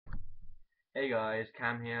Hey guys,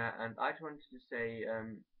 Cam here, and I just wanted to say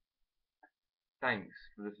thanks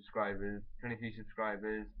for the subscribers, 23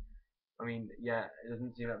 subscribers. I mean, yeah, it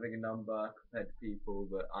doesn't seem that big a number compared to people,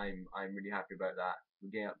 but I'm really happy about that.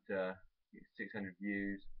 We're getting up to 600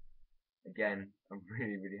 views. Again, I'm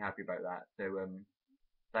really happy about that. So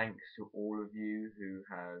thanks to all of you who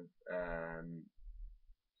have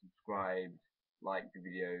subscribed, liked the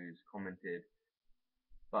videos, commented.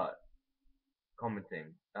 But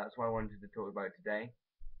commenting, that's what I wanted to talk about today.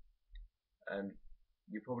 Um,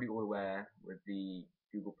 you're probably all aware with the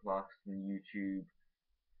Google Plus and YouTube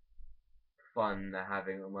fun they're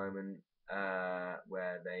having at the moment,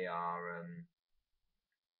 where they are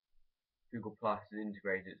Google Plus has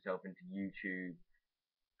integrated itself into YouTube,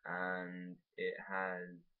 and it has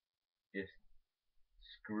just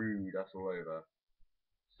screwed us all over.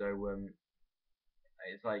 So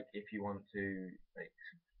it's like if you want to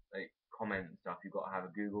like comment and stuff, you've got to have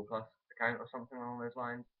a Google Plus account or something along those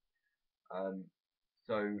lines. Um,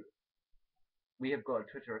 so we have got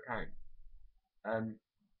a Twitter account. Um,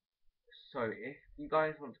 so if you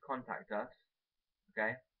guys want to contact us,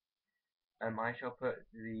 okay, I shall put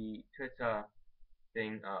the Twitter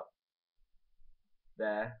thing up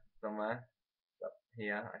there somewhere, up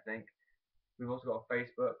here, I think. We've also got a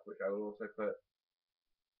Facebook, which I will also put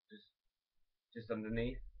just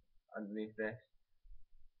underneath this,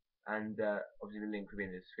 and obviously the link will be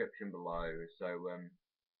in the description below. So if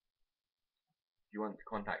you want to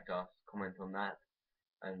contact us, comment on that,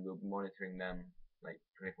 and we'll be monitoring them like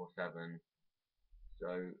 24/7.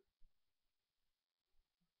 So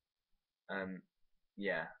um,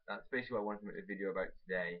 yeah, that's basically what I wanted to make the video about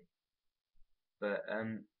today. But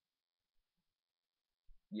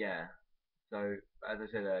yeah. So as I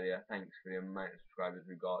said earlier, thanks for the amount of subscribers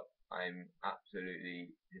we got. I'm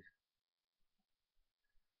absolutely just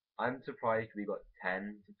I'm surprised we got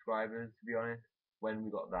 10 subscribers, to be honest. When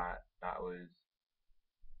we got that, that was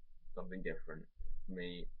something different for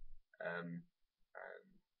me. And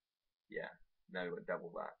yeah, now we got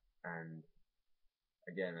double that. And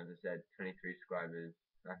again, as I said, 23 subscribers.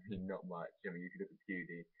 I mean, not much. I mean, you could look at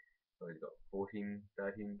QD. So he's got 13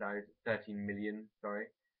 million, sorry.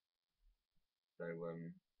 So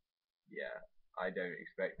yeah, I don't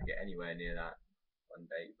expect to get anywhere near that one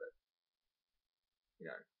day, but you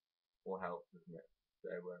know, all helps, doesn't it? So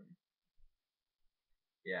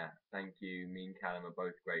yeah, thank you. Me and Callum are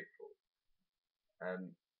both grateful.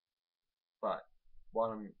 Um, but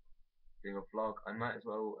while I'm doing a vlog, I might as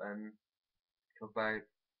well talk about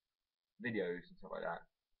videos and stuff like that.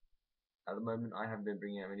 At the moment, I haven't been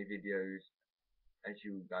bringing out many videos, as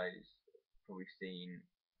you guys probably seen.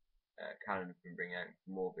 Callum's been bringing out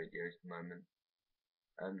more videos at the moment.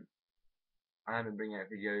 Um, I haven't been bringing out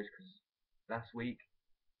videos because last week,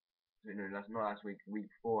 not last week, the week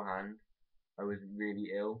beforehand, I was really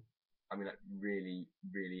ill. I mean, like really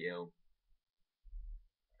ill.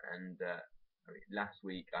 And I mean, last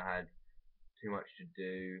week I had too much to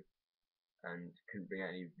do and couldn't bring out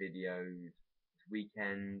any videos. This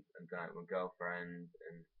weekend I'm going out with my girlfriend,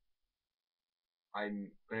 and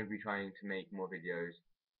I'm going to be trying to make more videos.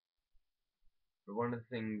 But one of the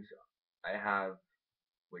things I have,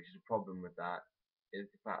 which is a problem with that, is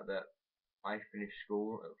the fact that I finish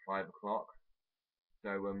school at 5 o'clock. So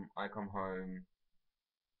I come home,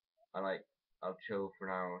 I'll chill for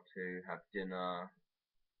an hour or two, have dinner,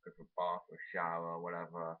 go for a bath or a shower, or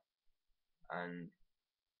whatever, and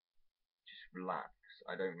just relax.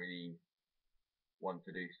 I don't really want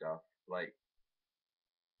to do stuff. Like,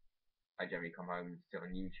 I generally come home and sit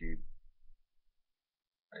on YouTube.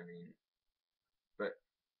 I mean, but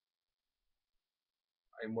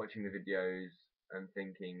I'm watching the videos and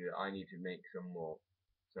thinking that I need to make some more.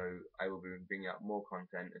 So I will be bringing out more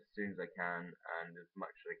content as soon as I can and as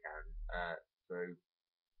much as I can. So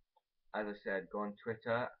as I said, go on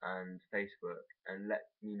Twitter and Facebook and let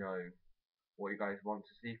me know what you guys want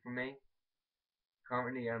to see from me.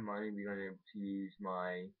 Currently, I'm only going to use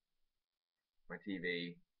my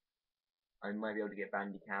TV. I might be able to get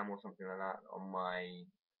Bandicam or something like that on my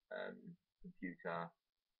um, computer,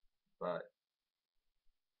 but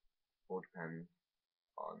all depends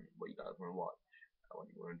on what you guys want to watch. What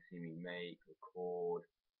you want to see me make, record.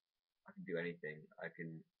 I can do anything. I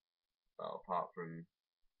can, well, apart from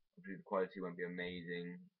obviously the quality won't be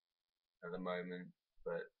amazing at the moment,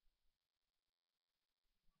 but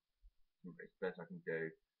it's the best I can do.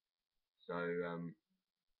 So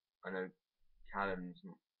I know Callum's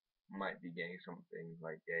might be getting something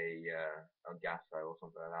like a Elgato or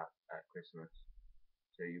something like that at Christmas.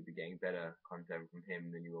 So you'll be getting better content from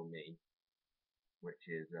him than you will me, which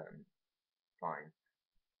is fine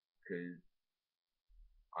because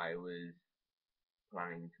I was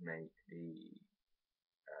planning to make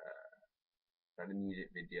like the music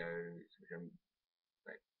videos, which I'm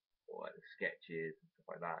like, or like the sketches and stuff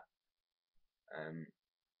like that,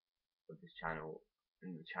 of this channel,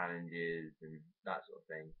 and the challenges and that sort of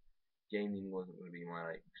thing. Gaming wasn't going to be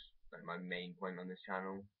my like my main point on this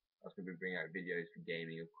channel. I was going to be bringing out videos for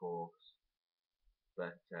gaming, of course,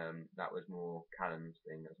 but that was more Callum's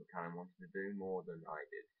thing. That's what Callum wanted to do more than I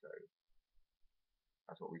did, so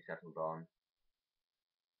that's what we settled on,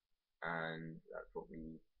 and that's what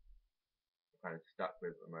we kind of stuck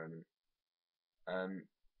with at the moment.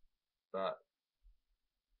 But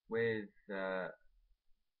with the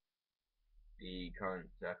current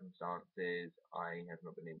circumstances, I have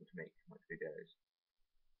not been able to make much videos,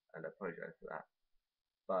 and I apologise for that.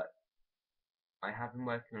 But I have been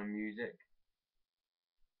working on music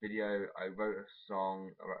video. I wrote a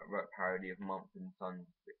song, I wrote a parody of Mumford & Sons,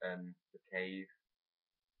 The Cave,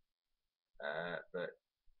 but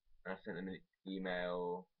I sent them an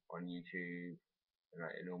email on YouTube, and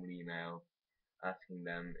like a normal email, asking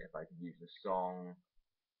them if I could use the song,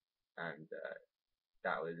 and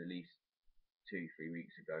that was at least 2-3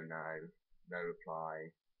 weeks ago now. No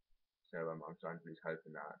reply, so I'm starting to lose hope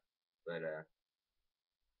in that. But I'm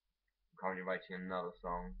currently writing another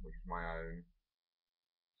song, which is my own,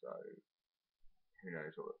 so who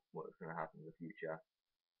knows what's going to happen in the future.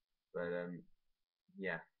 But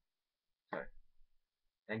yeah, so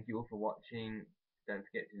thank you all for watching. Don't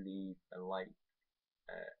forget to leave a like,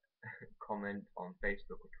 comment on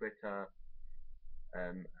Facebook or Twitter,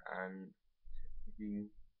 and if you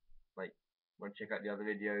like want to check out the other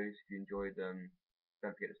videos, if you enjoyed them,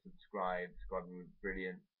 don't forget to subscribe. Subscribing was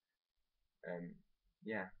brilliant.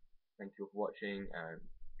 Yeah, thank you all for watching, and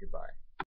goodbye.